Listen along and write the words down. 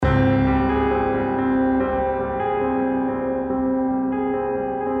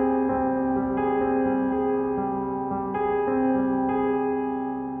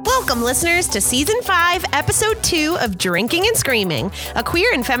Welcome, listeners, to Season 5, Episode 2 of Drinking and Screaming, a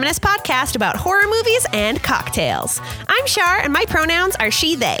queer and feminist podcast about horror movies and cocktails. I'm Shar, and my pronouns are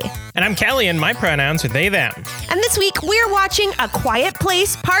she, they. And I'm Kelly, and my pronouns are they, them. And this week, we're watching A Quiet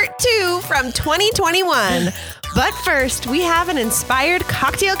Place Part 2 from 2021. But first, we have an inspired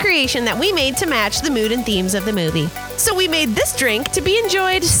cocktail creation that we made to match the mood and themes of the movie. So we made this drink to be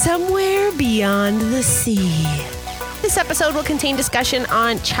enjoyed somewhere beyond the sea. This episode will contain discussion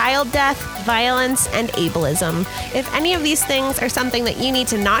on child death, violence, and ableism. If any of these things are something that you need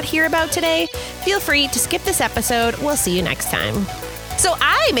to not hear about today, feel free to skip this episode. We'll see you next time. So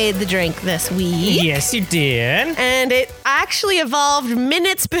I made the drink this week. Yes, you did. And it actually evolved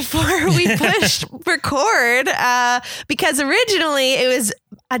minutes before we pushed record because originally it was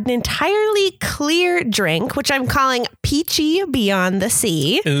an entirely clear drink, which I'm calling Peachy Beyond the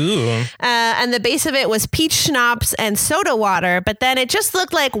Sea. Ooh. And the base of it was peach schnapps and soda water, but then it just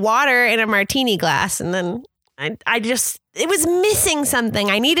looked like water in a martini glass. And then it was missing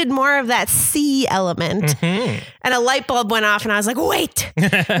something. I needed more of that sea element. Mm-hmm. And a light bulb went off and I was like, wait.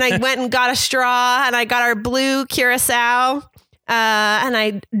 And I went and got a straw and I got our blue curacao. And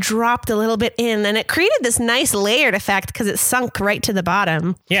I dropped a little bit in and it created this nice layered effect because it sunk right to the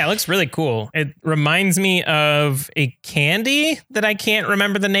bottom. Yeah, it looks really cool. It reminds me of a candy that I can't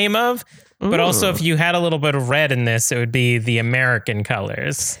remember the name of. But also, if you had a little bit of red in this, it would be the American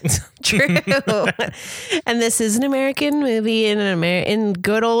colors. True. And this is an American movie in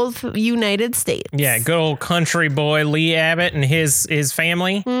good old United States. Yeah, good old country boy Lee Abbott and his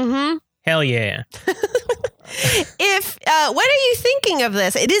family. Mm-hmm. Hell yeah. What are you thinking of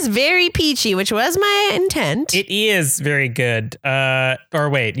this? It is very peachy, which was my intent. It is very good. Or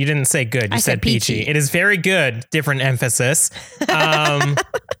wait, you didn't say good. You said peachy. It is very good. Different emphasis.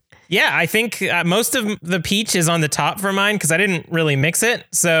 Yeah, I think most of the peach is on the top for mine because I didn't really mix it.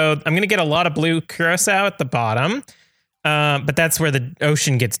 So I'm going to get a lot of blue curacao at the bottom. But that's where the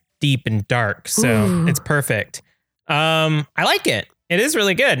ocean gets deep and dark. So It's perfect. I like it. It is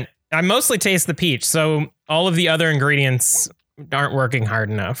really good. I mostly taste the peach. So all of the other ingredients aren't working hard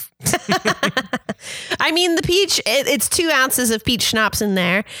enough. I mean, the peach, it's 2 ounces of peach schnapps in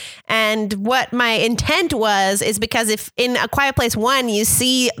there. And what my intent is because if in A Quiet Place 1, you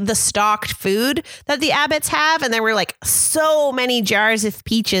see the stocked food that the Abbotts have, and there were like so many jars of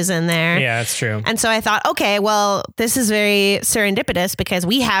peaches in there. Yeah, that's true. And so I thought, okay, well, this is very serendipitous because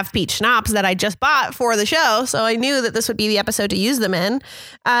we have peach schnapps that I just bought for the show. So I knew that this would be the episode to use them in.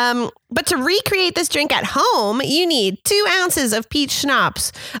 But to recreate this drink at home, you need 2 ounces of peach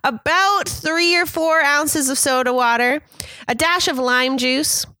schnapps, about 3 or 4 ounces of soda water, a dash of lime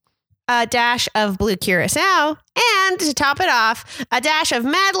juice, a dash of blue curacao, and to top it off, a dash of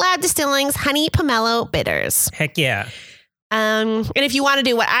Mad Lab Distilling's Honey Pomelo Bitters. Heck yeah. And if you want to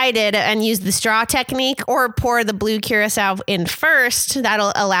do what I did and use the straw technique or pour the blue curacao in first,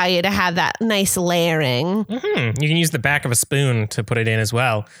 that'll allow you to have that nice layering. Mm-hmm. You can use the back of a spoon to put it in as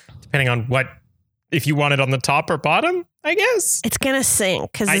well, depending on if you want it on the top or bottom, I guess. It's going to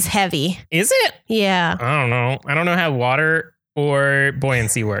sink because it's heavy. Is it? Yeah. I don't know. I don't know how water or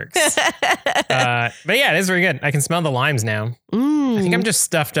buoyancy works. But yeah, it is very good. I can smell the limes now. I think I'm just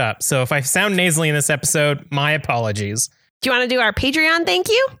stuffed up. So if I sound nasally in this episode, my apologies. Do you want to do our Patreon thank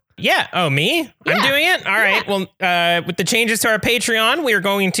you? Yeah. Oh, me? Yeah. I'm doing it? All right. Well, with the changes to our Patreon, we are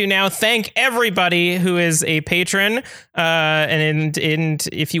going to now thank everybody who is a patron. And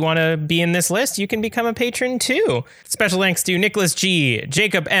if you want to be in this list, you can become a patron too. Special thanks to Nicholas G,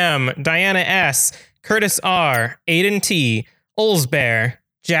 Jacob M, Diana S, Curtis R, Aiden T, Olsbear,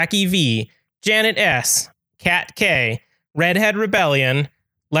 Jackie V, Janet S, Kat K, Redhead Rebellion,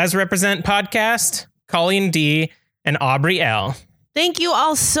 Les Represent Podcast, Colleen D, and Aubrey L. Thank you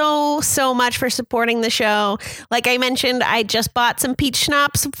all so much for supporting the show. Like I mentioned, I just bought some peach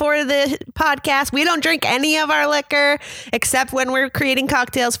schnapps for the podcast. We don't drink any of our liquor except when we're creating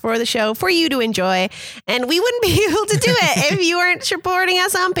cocktails for the show for you to enjoy. And we wouldn't be able to do it if you weren't supporting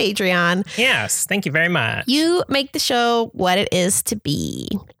us on Patreon. Yes, thank you very much. You make the show what it is to be.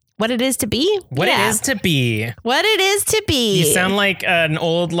 What it is to be? What it is to be. What it is to be. You sound like an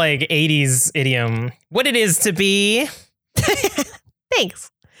old 80s idiom. What it is to be.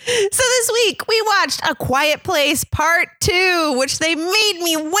 Thanks. So this week we watched A Quiet Place Part 2, which they made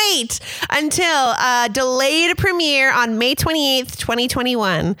me wait until a delayed premiere on May 28th,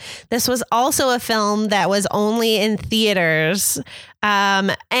 2021. This was also a film that was only in theaters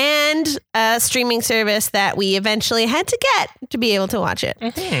and a streaming service that we eventually had to get to be able to watch it.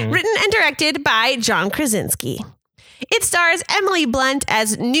 Mm-hmm. Written and directed by John Krasinski. It stars Emily Blunt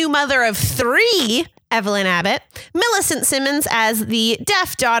as new mother of 3 Evelyn Abbott, Millicent Simmons as the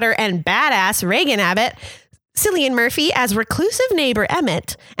deaf daughter and badass Reagan Abbott, Cillian Murphy as reclusive neighbor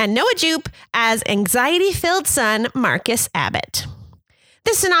Emmett, and Noah Jupe as anxiety-filled son Marcus Abbott.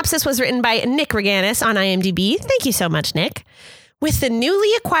 This synopsis was written by Nick Reganis on IMDb. Thank you so much, Nick. With the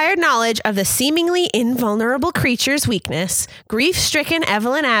newly acquired knowledge of the seemingly invulnerable creature's weakness, grief-stricken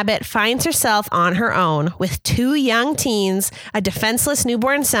Evelyn Abbott finds herself on her own with 2 young teens, a defenseless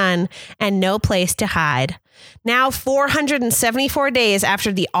newborn son, and no place to hide. Now 474 days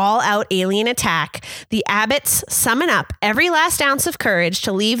after the all-out alien attack, the Abbotts summon up every last ounce of courage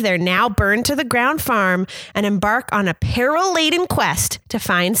to leave their now burned-to-the-ground farm and embark on a peril-laden quest to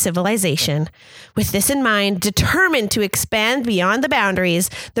find civilization. With this in mind, determined to expand beyond the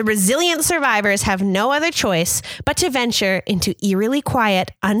boundaries, the resilient survivors have no other choice but to venture into eerily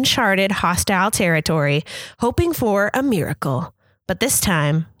quiet, uncharted, hostile territory, hoping for a miracle. But this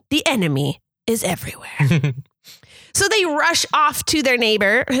time, the enemy is everywhere. So they rush off to their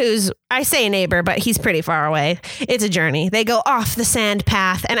neighbor, who's, I say neighbor, but he's pretty far away. It's a journey. They go off the sand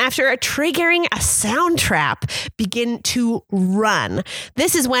path and after triggering a sound trap, begin to run.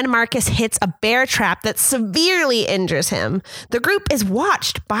 This is when Marcus hits a bear trap that severely injures him. The group is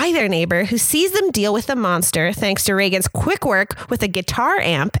watched by their neighbor, who sees them deal with the monster thanks to Reagan's quick work with a guitar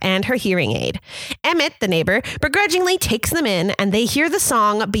amp and her hearing aid. Emmett, the neighbor, begrudgingly takes them in and they hear the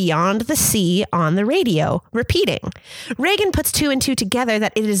song Beyond the Sea on the radio, repeating. Reagan puts 2 and 2 together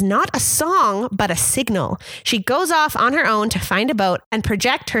that it is not a song, but a signal. She goes off on her own to find a boat and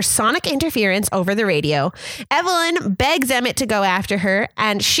project her sonic interference over the radio. Evelyn begs Emmett to go after her,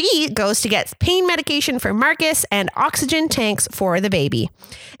 and she goes to get pain medication for Marcus and oxygen tanks for the baby.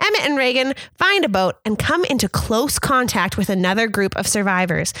 Emmett and Reagan find a boat and come into close contact with another group of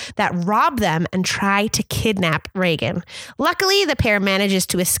survivors that rob them and try to kidnap Reagan. Luckily, the pair manages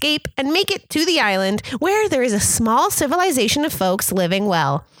to escape and make it to the island, where there is a small civilization of folks living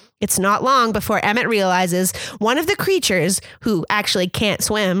well. It's not long before Emmett realizes one of the creatures, who actually can't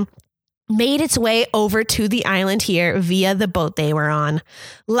swim, made its way over to the island here via the boat they were on.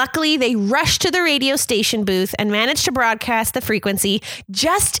 Luckily, they rushed to the radio station booth and managed to broadcast the frequency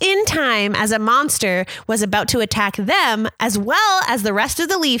just in time as a monster was about to attack them as well as the rest of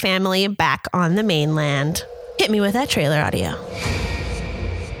the Lee family back on the mainland. Hit me with that trailer audio.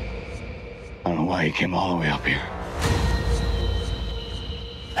 I don't know why you came all the way up here.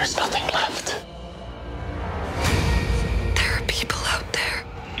 There's nothing left. There are people out there.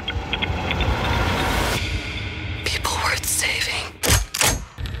 People worth saving.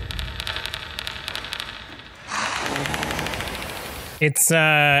 It's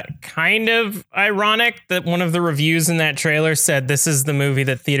kind of ironic that one of the reviews in that trailer said this is the movie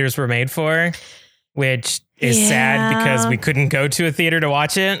that theaters were made for, which is sad because we couldn't go to a theater to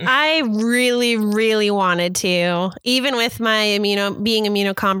watch it. I really, really wanted to. Even with my being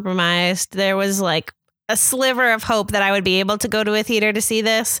immunocompromised, there was like a sliver of hope that I would be able to go to a theater to see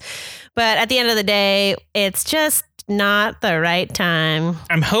this. But at the end of the day, it's just not the right time.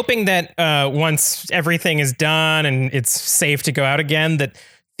 I'm hoping that once everything is done and it's safe to go out again, that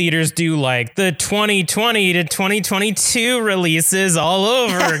theaters do like the 2020 to 2022 releases all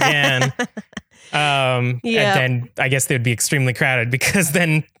over again. And then I guess they would be extremely crowded because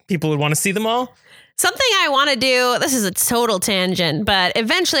then people would want to see them all. Something I want to do, this is a total tangent, but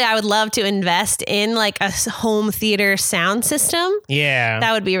eventually I would love to invest in like a home theater sound system. Yeah.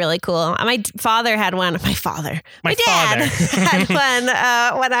 That would be really cool. My father had one. My dad had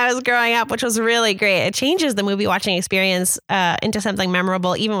one when I was growing up, which was really great. It changes the movie watching experience into something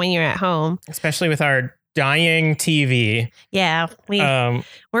memorable, even when you're at home. Especially with our dying TV. Yeah,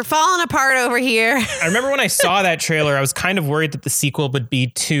 we're falling apart over here. I remember when I saw that trailer, I was kind of worried that the sequel would be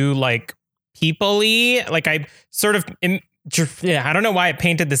too like people-y. Like I sort of, I don't know why it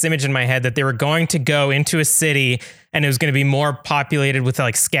painted this image in my head that they were going to go into a city and it was going to be more populated with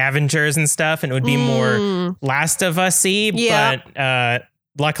like scavengers and stuff, and it would be more Last of Us-y. Yeah. But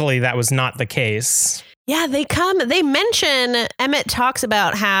luckily that was not the case. Yeah, they mention, Emmett talks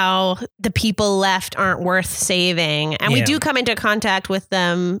about how the people left aren't worth saving. And we do come into contact with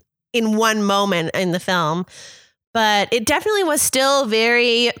them in one moment in the film. But it definitely was still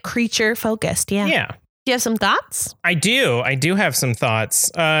very creature focused. Yeah. Yeah. Do you have some thoughts? I do have some thoughts.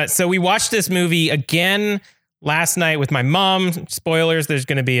 So we watched this movie again last night with my mom. Spoilers, there's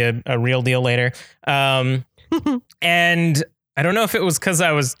going to be a real deal later. And I don't know if it was because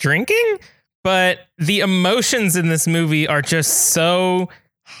I was drinking, but the emotions in this movie are just so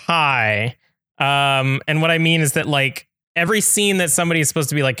high. And what I mean is that like every scene that somebody is supposed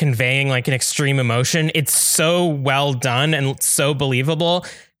to be like conveying like an extreme emotion, it's so well done and so believable.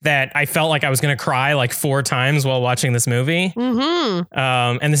 that I felt like I was going to cry like 4 times while watching this movie. Mm-hmm.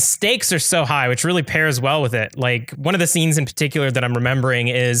 And the stakes are so high, which really pairs well with it. Like one of the scenes in particular that I'm remembering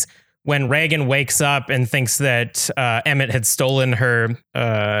is when Reagan wakes up and thinks that Emmett had stolen her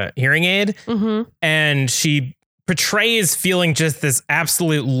hearing aid. Mm-hmm. And she portrays feeling just this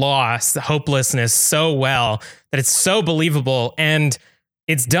absolute loss, hopelessness so well that it's so believable. And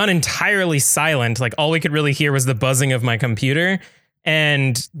it's done entirely silent. Like all we could really hear was the buzzing of my computer.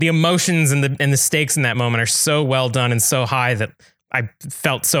 And the emotions and the stakes in that moment are so well done and so high that I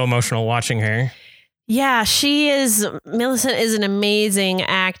felt so emotional watching her. Yeah, Millicent is an amazing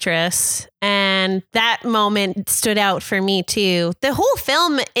actress. And that moment stood out for me too. The whole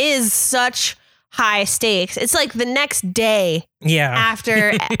film is such high stakes. It's like the next day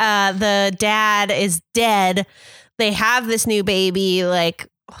after the dad is dead, they have this new baby. Like,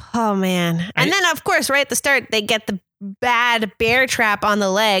 oh man. And then of course, right at the start, they get the bad bear trap on the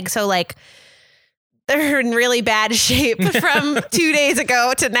leg. So like they're in really bad shape from 2 days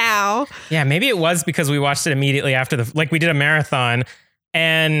ago to now. Yeah, maybe it was because we watched it immediately after we did a marathon,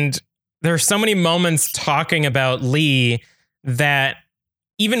 and there are so many moments talking about Lee that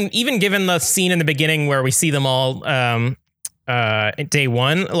even given the scene in the beginning where we see them all day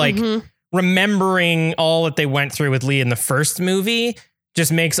one, like remembering all that they went through with Lee in the first movie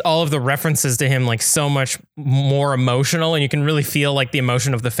just makes all of the references to him like so much more emotional, and you can really feel like the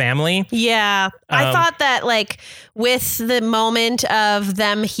emotion of the family. Yeah. I thought that like with the moment of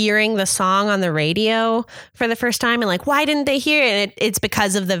them hearing the song on the radio for the first time and like, why didn't they hear it? And it's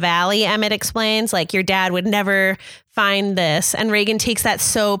because of the valley. Emmett explains like your dad would never find this. And Reagan takes that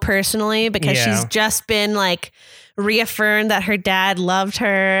so personally because she's just been like reaffirmed that her dad loved her,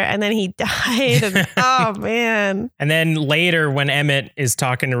 and then he died. And, oh man. And then later when Emmett is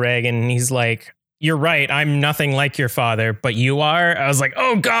talking to Reagan, he's like, you're right, I'm nothing like your father, but you are. I was like,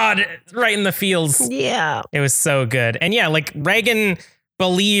 oh God, right in the feels. Yeah. It was so good. And yeah, like Reagan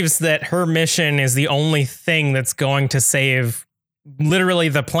believes that her mission is the only thing that's going to save literally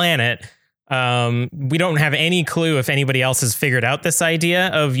the planet. We don't have any clue if anybody else has figured out this idea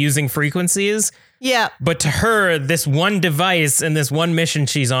of using frequencies. Yeah. But to her, this one device and this one mission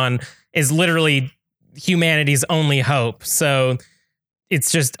she's on is literally humanity's only hope. So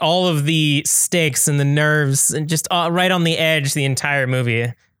it's just all of the stakes and the nerves and just right on the edge the entire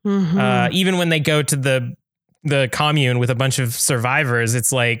movie. Mm-hmm. Even when they go to the commune with a bunch of survivors,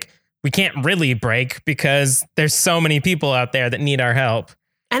 it's like, we can't really break because there's so many people out there that need our help.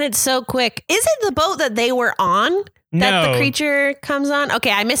 And it's so quick. Is it the boat that they were on that the creature comes on?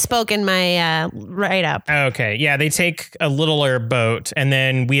 Okay, I misspoke in my write-up. Okay, yeah, they take a littler boat, and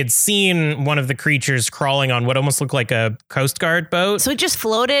then we had seen one of the creatures crawling on what almost looked like a Coast Guard boat. So it just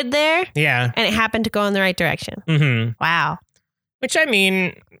floated there? Yeah. And it happened to go in the right direction? Mm-hmm. Wow. Which, I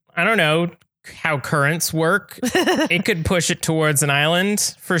mean, I don't know how currents work. It could push it towards an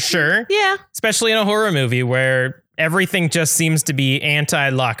island, for sure. Yeah. Especially in a horror movie where everything just seems to be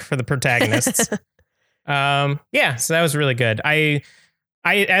anti-luck for the protagonists. Yeah, so that was really good. I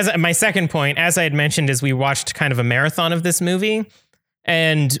as my second point, as I had mentioned, is we watched kind of a marathon of this movie.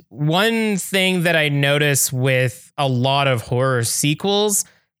 And one thing that I notice with a lot of horror sequels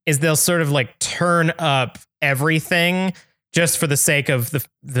is they'll sort of like turn up everything just for the sake of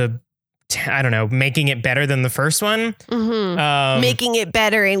the I don't know, making it better than the first one. Mm-hmm. Making it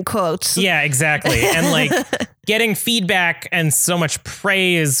better in quotes. Yeah, exactly. And like getting feedback and so much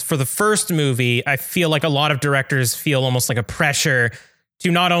praise for the first movie, I feel like a lot of directors feel almost like a pressure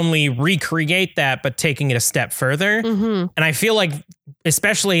to not only recreate that, but taking it a step further. Mm-hmm. And I feel like,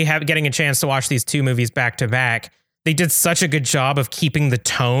 especially getting a chance to watch these two movies back to back, they did such a good job of keeping the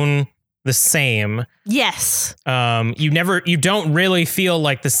tone the same. Yes. You don't really feel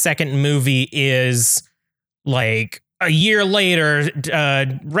like the second movie is like a year later,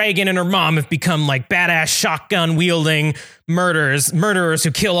 Reagan and her mom have become like badass shotgun wielding murderers who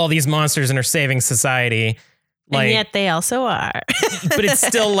kill all these monsters and are saving society. Like, and yet they also are. But it's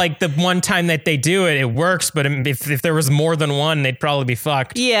still like the one time that they do it, it works. But if there was more than one, they'd probably be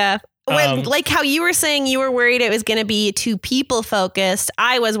fucked. Yeah. Like how you were saying you were worried it was going to be too people focused.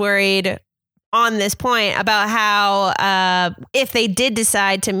 I was worried on this point about how if they did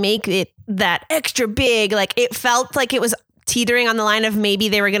decide to make it that extra big, like it felt like it was teetering on the line of maybe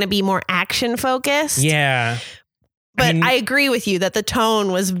they were going to be more action focused. Yeah. But I agree with you that the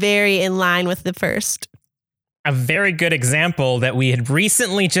tone was very in line with the first. A very good example that we had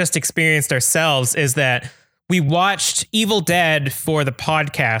recently just experienced ourselves is that we watched Evil Dead for the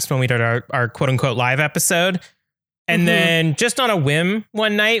podcast when we did our quote unquote live episode. And then just on a whim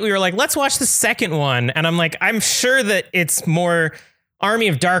one night, we were like, let's watch the second one. And I'm like, I'm sure that it's more Army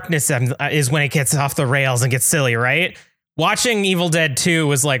of Darkness is when it gets off the rails and gets silly, right? Watching Evil Dead 2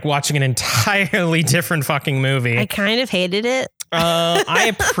 was like watching an entirely different fucking movie. I kind of hated it.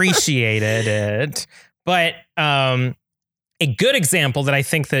 I appreciated it, but a good example that I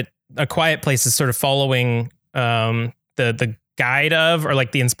think that A Quiet Place is sort of following the guide of, or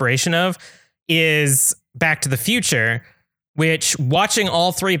like the inspiration of, is Back to the Future, which watching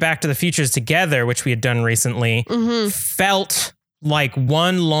all three Back to the Futures together, which we had done recently, felt like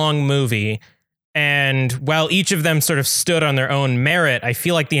one long movie. And while each of them sort of stood on their own merit, I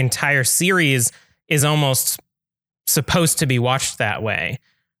feel like the entire series is almost supposed to be watched that way.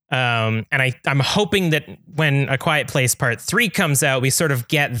 And I'm hoping that when A Quiet Place Part 3 comes out, we sort of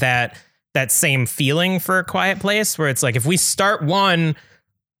get that same feeling for A Quiet Place, where it's like, if we start 1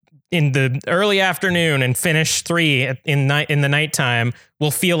 in the early afternoon and finish 3 in the nighttime, we'll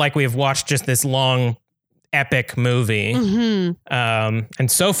feel like we have watched just this long epic movie. And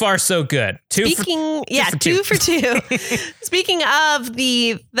so far, so good. Two for two. Speaking of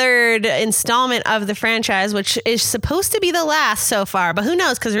the third installment of the franchise, which is supposed to be the last so far, but who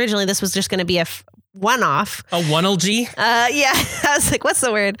knows? Because originally this was just going to be a one-off. A one-LG? Yeah. I was like, what's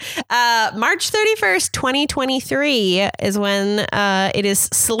the word? March 31st, 2023 is when it is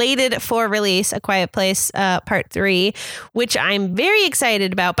slated for release, A Quiet Place Part 3, which I'm very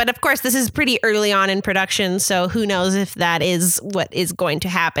excited about. But of course, this is pretty early on in production, so who knows if that is what is going to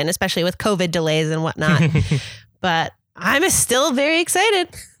happen, especially with COVID delays and whatnot. But I'm still very excited.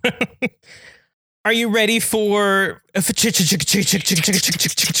 Are you ready for the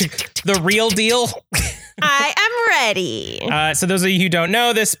real deal? I am ready. So those of you who don't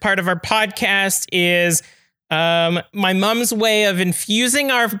know, this part of our podcast is my mom's way of infusing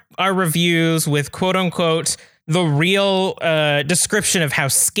our reviews with quote unquote the real description of how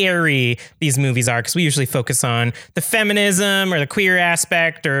scary these movies are, because we usually focus on the feminism or the queer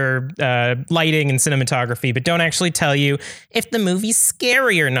aspect or lighting and cinematography, but don't actually tell you if the movie's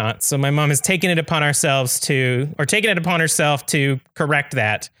scary or not. So my mom has taken it upon herself to correct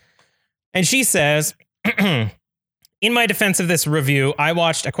that. And she says, in my defense of this review, I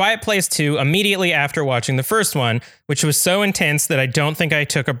watched A Quiet Place 2 immediately after watching the first one, which was so intense that I don't think I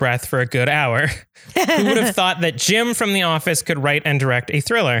took a breath for a good hour. Who would have thought that Jim from The Office could write and direct a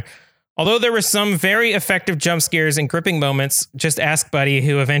thriller? Although there were some very effective jump scares and gripping moments, just ask Buddy,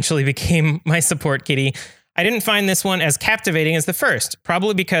 who eventually became my support kitty, I didn't find this one as captivating as the first,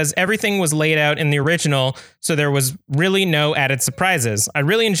 probably because everything was laid out in the original, so there was really no added surprises. I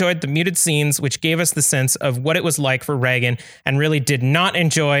really enjoyed the muted scenes, which gave us the sense of what it was like for Reagan, and really did not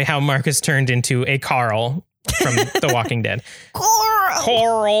enjoy how Marcus turned into a Carl from The Walking Dead.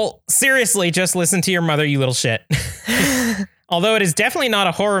 Carl! Seriously, just listen to your mother, you little shit. Although it is definitely not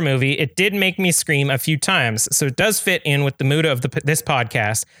a horror movie, it did make me scream a few times, so it does fit in with the mood of this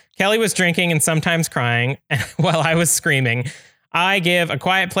podcast. Kelly was drinking and sometimes crying while I was screaming. I give A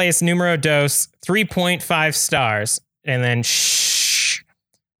Quiet Place numero dos 3.5 stars. And then shh.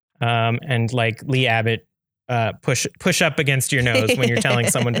 And like Lee Abbott, push up against your nose when you're telling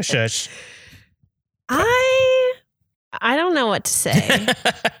someone to shush. I don't know what to say.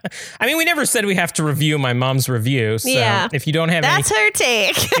 I mean, we never said we have to review my mom's review. So if you don't have that's her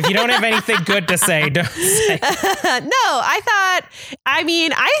take. If you don't have anything good to say, don't say. No,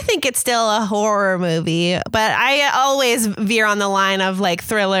 I think it's still a horror movie, but I always veer on the line of like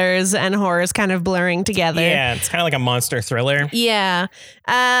thrillers and horrors kind of blurring together. Yeah, it's kind of like a monster thriller. Yeah.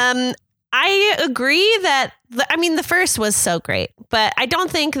 I agree that, the first was so great, but I don't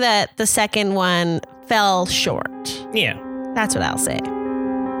think that the second one fell short. Yeah. That's what I'll say.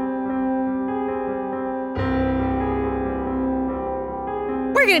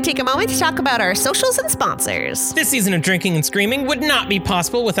 We're going to take a moment to talk about our socials and sponsors. This season of Drinking and Screaming would not be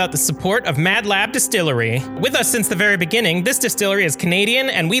possible without the support of Mad Lab Distillery. With us since the very beginning, this distillery is Canadian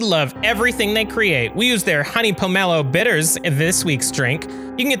and we love everything they create. We use their honey pomelo bitters in this week's drink.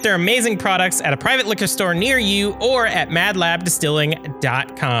 You can get their amazing products at a private liquor store near you or at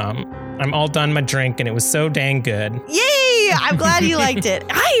madlabdistilling.com. I'm all done my drink and it was so dang good. Yay! I'm glad you liked it.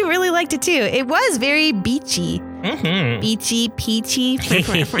 I really liked it too. It was very beachy. Mm-hmm. Beachy, peachy.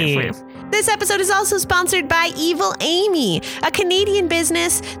 This episode is also sponsored by Evil Amy, a Canadian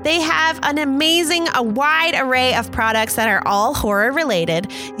business. They have a wide array of products that are all horror related.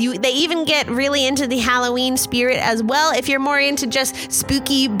 They even get really into the Halloween spirit as well. If you're more into just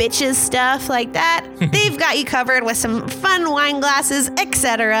spooky bitches stuff like that, they've got you covered with some fun wine glasses,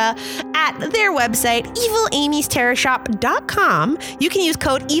 etc. At their website, evilamysterrorshop.com. You can use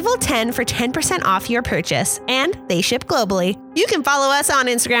code EVIL10 for 10% off your purchase, and they ship globally. You can follow us on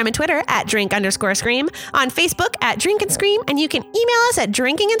Instagram and Twitter at at drink_scream, on Facebook at Drink and Scream, and you can email us at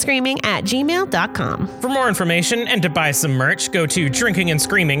drinkingandscreaming@gmail.com. For more information and to buy some merch, go to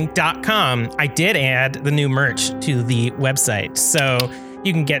drinkingandscreaming.com. I did add the new merch to the website, so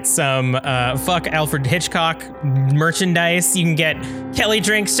you can get some fuck Alfred Hitchcock merchandise. You can get Kelly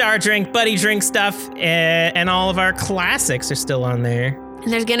drink, Star drink, Buddy drink stuff, and all of our classics are still on there.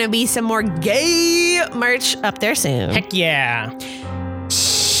 And there's going to be some more gay merch up there soon. Heck yeah.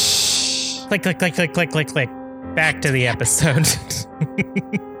 Click, click, click, click, click, click, click. Back to the episode.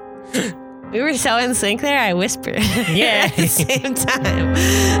 We were so in sync there, I whispered. Yeah. At the same time.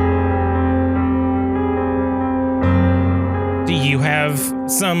 Do you have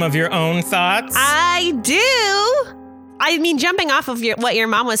some of your own thoughts? I do. I mean, jumping off of what your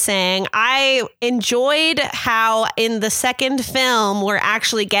mom was saying, I enjoyed how in the second film, we're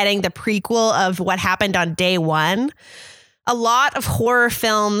actually getting the prequel of what happened on day one. A lot of horror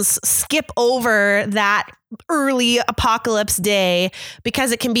films skip over that early apocalypse day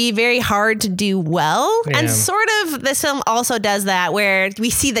because it can be very hard to do well. Yeah. And sort of this film also does that, where we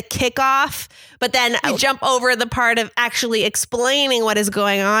see the kickoff, but then we jump over the part of actually explaining what is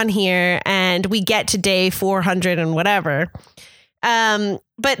going on here, and we get to day 400 and whatever.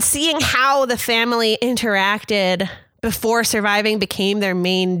 But seeing how the family interacted before surviving became their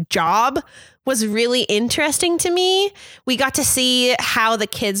main job was really interesting to me. We got to see how the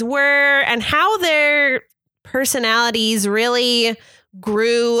kids were and how their personalities really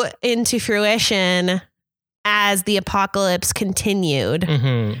grew into fruition as the apocalypse continued,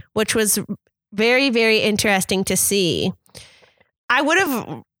 which was very, very interesting to see. I would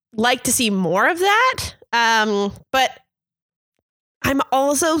have liked to see more of that, but I'm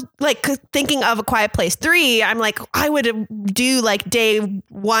also like thinking of A Quiet Place 3. I'm like, I would do like day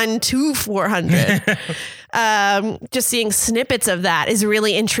 1 to 400. Just seeing snippets of that is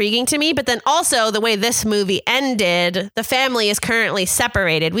really intriguing to me. But then also the way this movie ended, the family is currently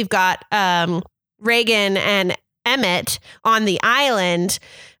separated. We've got Reagan and Emmett on the island.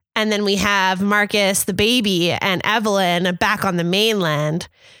 And then we have Marcus, the baby, and Evelyn back on the mainland.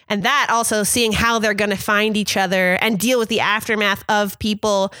 And that also seeing how they're going to find each other and deal with the aftermath of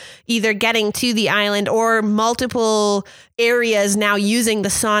people either getting to the island or multiple areas now using the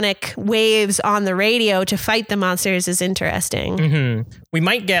sonic waves on the radio to fight the monsters is interesting. We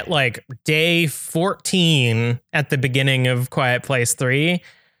might get like day 14 at the beginning of Quiet Place 3,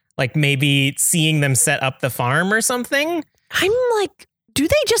 like maybe seeing them set up the farm or something. I'm like, do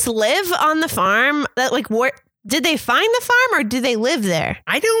they just live on the farm? That like, where did they find the farm or do they live there?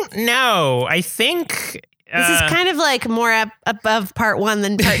 I don't know. I think this is kind of like more above part 1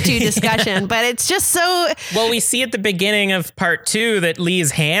 than part 2 discussion, but it's just so. Well, we see at the beginning of part 2 that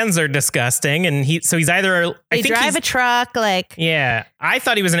Lee's hands are disgusting, and he's either they drive a truck, like yeah. I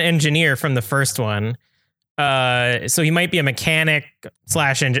thought he was an engineer from the first one. So he might be a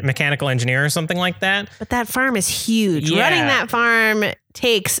mechanical engineer or something like that. But that farm is huge. Yeah. Running that farm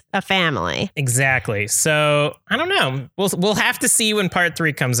takes a family. Exactly. So I don't know. We'll have to see when part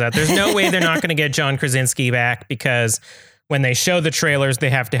 3 comes out. There's no way they're not going to get John Krasinski back, because when they show the trailers,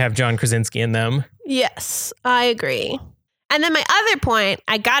 they have to have John Krasinski in them. Yes, I agree. And then my other point,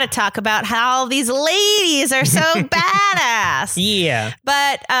 I got to talk about how these ladies are so badass. Yeah.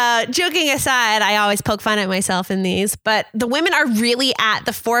 But joking aside, I always poke fun at myself in these, but the women are really at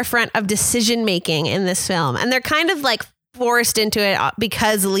the forefront of decision making in this film. And they're kind of like forced into it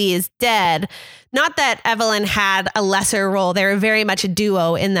because Lee is dead. Not that Evelyn had a lesser role. They were very much a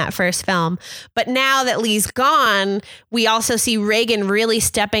duo in that first film. But now that Lee's gone, we also see Reagan really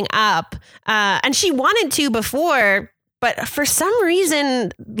stepping up. And she wanted to before, but for some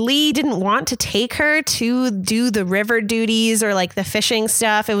reason, Lee didn't want to take her to do the river duties or like the fishing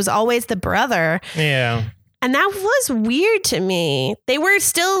stuff. It was always the brother. Yeah. And that was weird to me. They were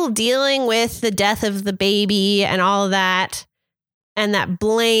still dealing with the death of the baby and all of that, and that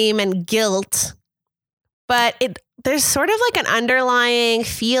blame and guilt. But there's sort of like an underlying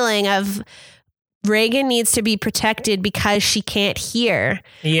feeling of Reagan needs to be protected because she can't hear.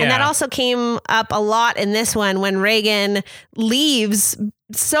 Yeah. And that also came up a lot in this one when Reagan leaves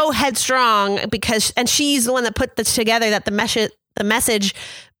so headstrong and she's the one that put this together, that the message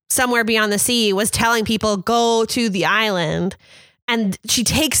somewhere beyond the sea was telling people go to the island. And she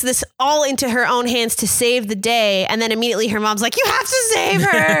takes this all into her own hands to save the day. And then immediately her mom's like, you have to save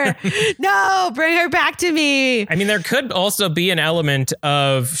her. No, bring her back to me. I mean, there could also be an element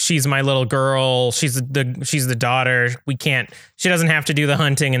of she's my little girl. She's the daughter. She doesn't have to do the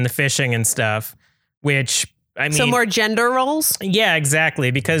hunting and the fishing and stuff, which I mean. So more gender roles? Yeah,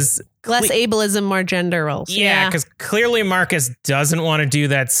 exactly. Because Less ableism, more gender roles. Yeah, because clearly Marcus doesn't want to do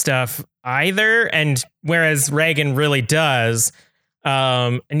that stuff either, and whereas Reagan really does,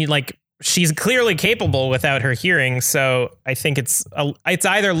 and she's clearly capable without her hearing. So I think it's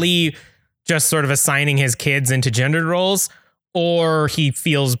either Lee just sort of assigning his kids into gendered roles, or he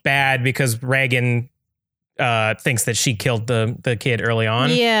feels bad because Reagan thinks that she killed the kid early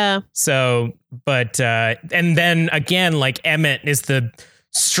on. Yeah. So, but and then again, like Emmett is the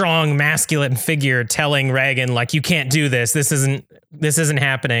strong masculine figure telling Reagan, like, you can't do this. This isn't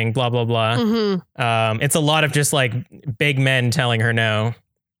happening. Blah blah blah. Mm-hmm. It's a lot of just like big men telling her no.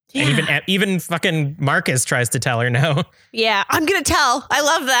 Yeah. And even fucking Marcus tries to tell her no. Yeah, I'm gonna tell. I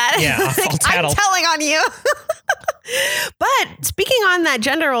love that. Yeah, I'll tattle. I'm telling on you. But speaking on that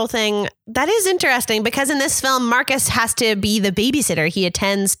gender role thing, that is interesting because in this film, Marcus has to be the babysitter. He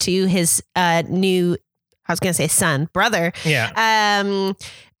attends to his brother. Yeah.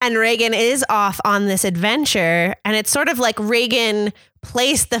 And Reagan is off on this adventure, and it's sort of like Reagan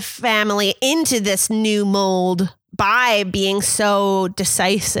placed the family into this new mold by being so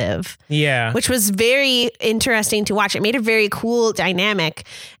decisive. Yeah. Which was very interesting to watch. It made a very cool dynamic.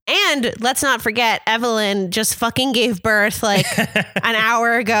 And let's not forget, Evelyn just fucking gave birth like an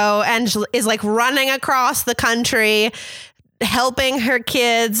hour ago and is like running across the country, helping her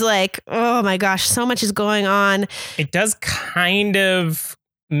kids. Like, oh my gosh, so much is going on. It does kind of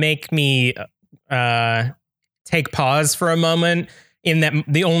make me take pause for a moment, in that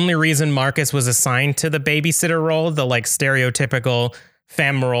the only reason Marcus was assigned to the babysitter role, the like stereotypical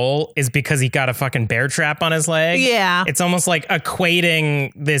femme role, is because he got a fucking bear trap on his leg. Yeah. It's almost like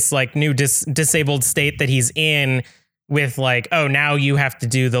equating this like new disabled state that he's in with like, oh, now you have to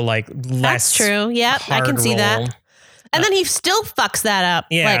do the like less. That's true. Yep. I can see that. And then he still fucks that up.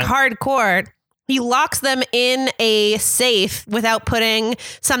 Yeah. Like hardcore. He locks them in a safe without putting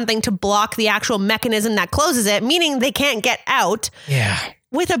something to block the actual mechanism that closes it, meaning they can't get out. Yeah.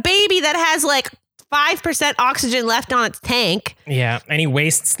 With a baby that has like 5% oxygen left on its tank. Yeah. And he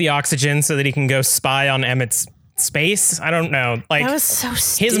wastes the oxygen so that he can go spy on Emmett's space. I don't know. Like, that was so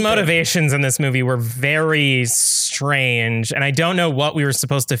stupid. His motivations in this movie were very strange. And I don't know what we were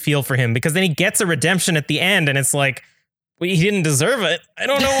supposed to feel for him, because then he gets a redemption at the end and it's like, he didn't deserve it. I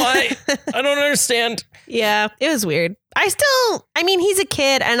don't know why. I don't understand. Yeah, it was weird. I mean, he's a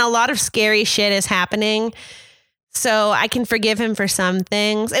kid and a lot of scary shit is happening. So I can forgive him for some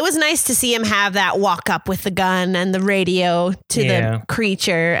things. It was nice to see him have that walk up with the gun and the radio to the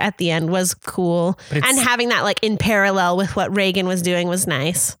creature at the end was cool. And having that like in parallel with what Reagan was doing was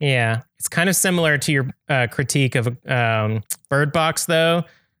nice. Yeah. It's kind of similar to your critique of Bird Box, though,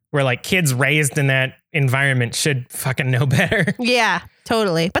 where like kids raised in that environment should fucking know better. Yeah,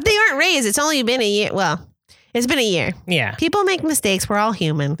 totally. But they aren't raised. It's only been a year. Well, it's been a year. Yeah. People make mistakes. We're all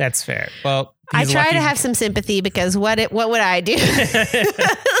human. That's fair. Well, I try to have some sympathy because what would I do?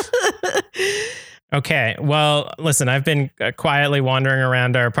 Okay. Well, listen, I've been quietly wandering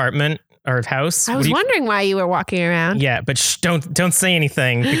around our apartment or house. I was wondering why you were walking around. Yeah, but don't say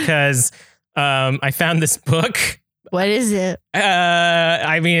anything because I found this book. What is it?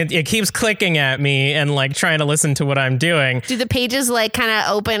 I mean, it keeps clicking at me and like trying to listen to what I'm doing. Do the pages like kind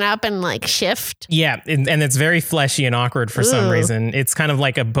of open up and like shift? Yeah, and it's very fleshy and awkward for some reason. It's kind of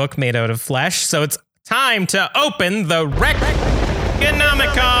like a book made out of flesh. So it's time to open the Reconomicon.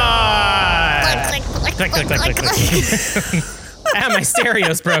 Click, click, click, click, click. Ah, my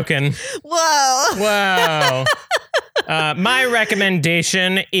stereo's broken. Whoa. My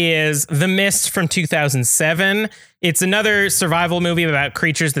recommendation is The Mist from 2007. It's another survival movie about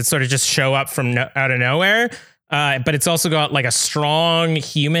creatures that sort of just show up from out of nowhere. But it's also got like a strong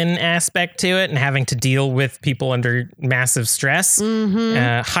human aspect to it and having to deal with people under massive stress.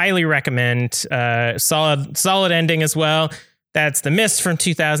 Mm-hmm. Highly recommend. Solid ending as well. That's The Mist from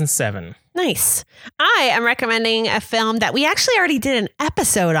 2007. Nice. I am recommending a film that we actually already did an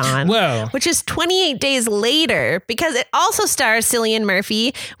episode on. Whoa. Which is 28 Days Later, because it also stars Cillian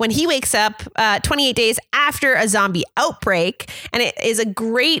Murphy when he wakes up 28 days after a zombie outbreak. And it is a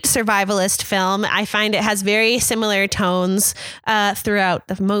great survivalist film. I find it has very similar tones throughout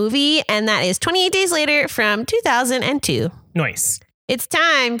the movie. And that is 28 Days Later from 2002. Nice. It's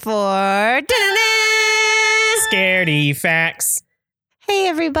time for Scaredy Facts. Hey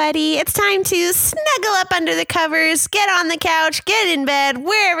everybody, it's time to snuggle up under the covers, get on the couch, get in bed,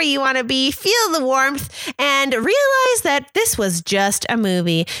 wherever you want to be, feel the warmth, and realize that this was just a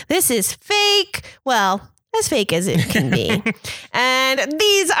movie. This is fake. Well, as fake as it can be. And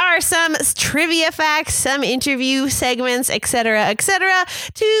these are some trivia facts, some interview segments, etc.,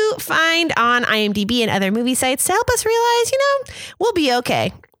 to find on IMDb and other movie sites to help us realize, we'll be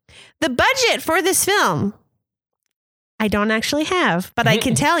okay. The budget for this film, I don't actually have, but I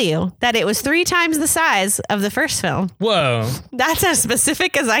can tell you that it was 3 times the size of the first film. Whoa. That's as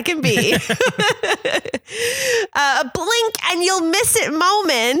specific as I can be. A blink and you'll miss it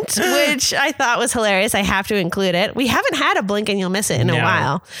moment, which I thought was hilarious. I have to include it. We haven't had a blink and you'll miss it in a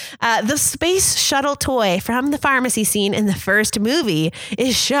while. The space shuttle toy from the pharmacy scene in the first movie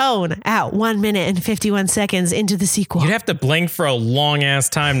is shown at 1 minute and 51 seconds into the sequel. You'd have to blink for a long ass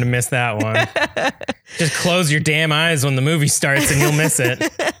time to miss that one. Just close your damn eyes when the movie starts and you'll miss it.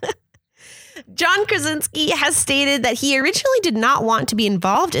 John Krasinski has stated that he originally did not want to be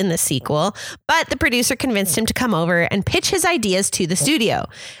involved in the sequel, but the producer convinced him to come over and pitch his ideas to the studio.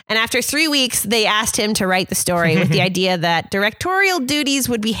 And after 3 weeks, they asked him to write the story with the idea that directorial duties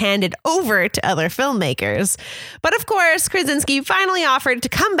would be handed over to other filmmakers. But of course, Krasinski finally offered to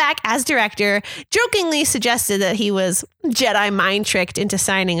come back as director, jokingly suggested that he was Jedi mind tricked into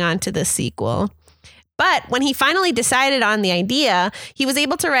signing on to the sequel. But when he finally decided on the idea, he was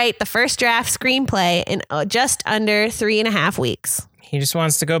able to write the first draft screenplay in just under 3.5 weeks. He just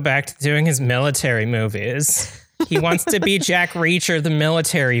wants to go back to doing his military movies. He wants to be Jack Reacher, the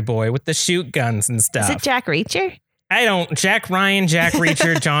military boy with the shoot guns and stuff. Is it Jack Reacher? Jack Ryan, Jack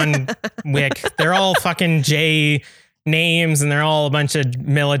Reacher, John Wick. They're all fucking J names and they're all a bunch of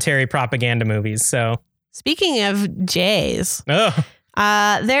military propaganda movies. So speaking of J's. Oh.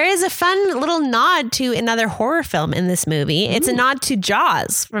 There is a fun little nod to another horror film in this movie. It's a nod to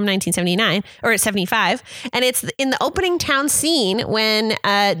Jaws from 1979 or 75. And it's in the opening town scene when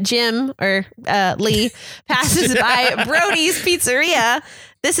Jim or Lee passes by Brody's Pizzeria.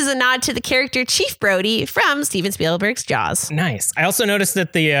 This is a nod to the character Chief Brody from Steven Spielberg's Jaws. Nice. I also noticed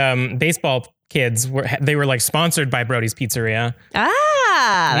that the baseball kids were like sponsored by Brody's Pizzeria.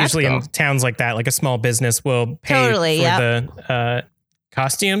 Usually cool. in towns like that, like a small business will pay for the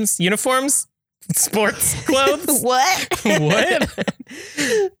costumes, uniforms, sports clothes. What? What?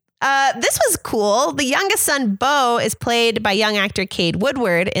 This was cool. The youngest son, Bo, is played by young actor Cade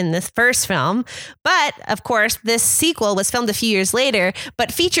Woodward in this first film. But, of course, this sequel was filmed a few years later,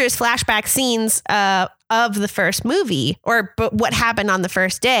 but features flashback scenes of the first movie or what happened on the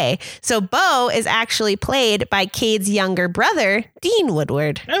first day. So Bo is actually played by Cade's younger brother, Dean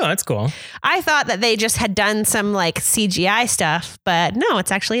Woodward. Oh, that's cool. I thought that they just had done some like CGI stuff, but no,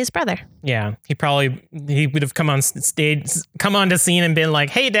 it's actually his brother. Yeah, he would have come on to scene and been like,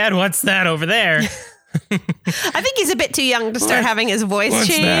 "Hey, Dad, what's that over there?" I think he's a bit too young to start having his voice What's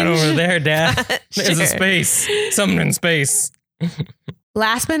change. that over there, Dad? There's Sure. a space. Something in space.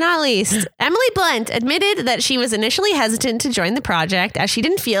 Last but not least, Emily Blunt admitted that she was initially hesitant to join the project as she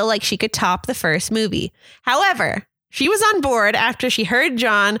didn't feel like she could top the first movie. However, she was on board after she heard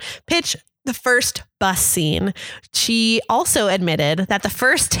John pitch the first bus scene. She also admitted that the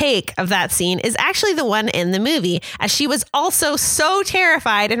first take of that scene is actually the one in the movie, as she was also so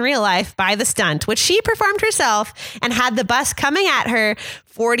terrified in real life by the stunt, which she performed herself and had the bus coming at her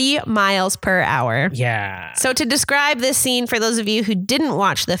 40 miles per hour. Yeah. So to describe this scene for those of you who didn't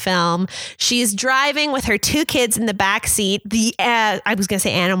watch the film, she's driving with her 2 kids in the back seat. I was going to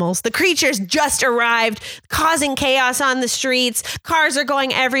say animals. The creatures just arrived, causing chaos on the streets. Cars are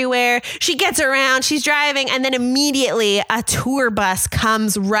going everywhere. She gets around, she's driving, and then immediately a tour bus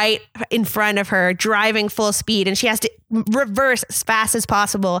comes right in front of her, driving full speed, and she has to reverse as fast as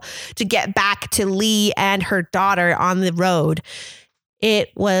possible to get back to Lee and her daughter on the road.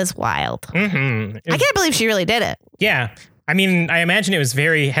 It was wild. Mm-hmm. I can't believe she really did it. Yeah. I mean, I imagine it was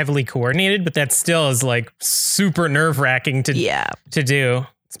very heavily coordinated, but that still is like super nerve wracking to do,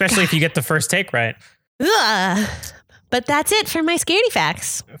 especially if you get the first take right. Ugh. But that's it for my scaredy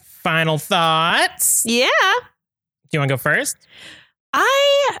facts. Final thoughts. Yeah. Do you want to go first?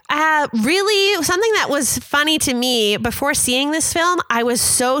 I really, something that was funny to me before seeing this film, I was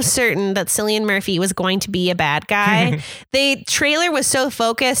so certain that Cillian Murphy was going to be a bad guy. The trailer was so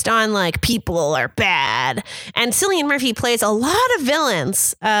focused on like people are bad, and Cillian Murphy plays a lot of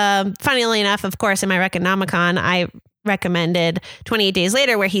villains. Funnily enough, of course, in my Reconomicon, I recommended 28 Days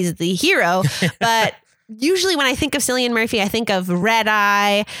Later, where he's the hero, but usually when I think of Cillian Murphy, I think of Red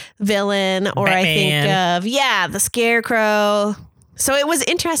Eye villain, or Batman. I think of, the Scarecrow. So it was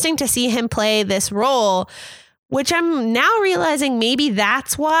interesting to see him play this role, which I'm now realizing maybe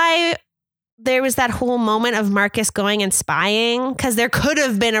that's why there was that whole moment of Marcus going and spying, because there could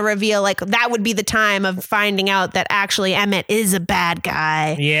have been a reveal, like that would be the time of finding out that actually Emmett is a bad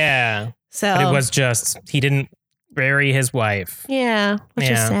guy. Yeah. So But it was just, he didn't bury his wife. Yeah, which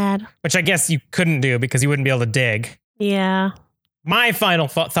is sad. Which I guess you couldn't do because you wouldn't be able to dig. Yeah. My final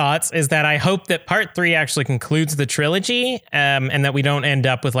thoughts is that I hope that part 3 actually concludes the trilogy, and that we don't end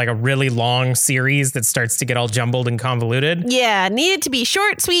up with like a really long series that starts to get all jumbled and convoluted. Yeah, needed to be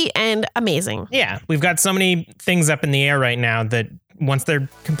short, sweet, and amazing. Yeah, we've got so many things up in the air right now that once they're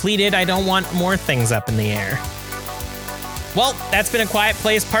completed, I don't want more things up in the air. Well, that's been A Quiet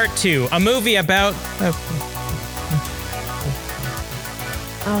Place Part 2, a movie about...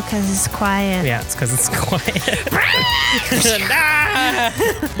 Oh, because it's quiet. Yeah, it's because it's quiet.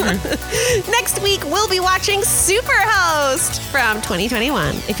 Next week, we'll be watching Superhost from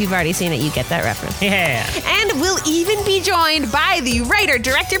 2021. If you've already seen it, you get that reference. Yeah. And we'll even be joined by the writer,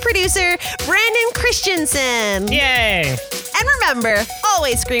 director, producer, Brandon Christensen. Yay. And remember,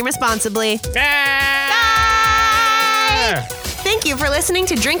 always scream responsibly. Ah! Bye! Thank you for listening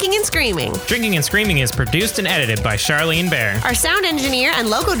to Drinking and Screaming. Drinking and Screaming is produced and edited by Charlene Bear. Our sound engineer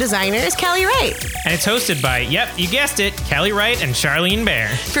and logo designer is Kelly Wright. And it's hosted by, yep, you guessed it, Kelly Wright and Charlene Bear.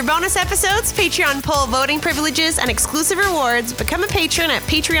 For bonus episodes, Patreon poll voting privileges, and exclusive rewards, become a patron at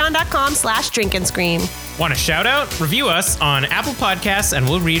patreon.com/drinkandscream. Want a shout out? Review us on Apple Podcasts and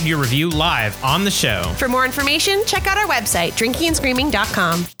we'll read your review live on the show. For more information, check out our website,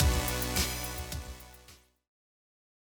 drinkingandscreaming.com.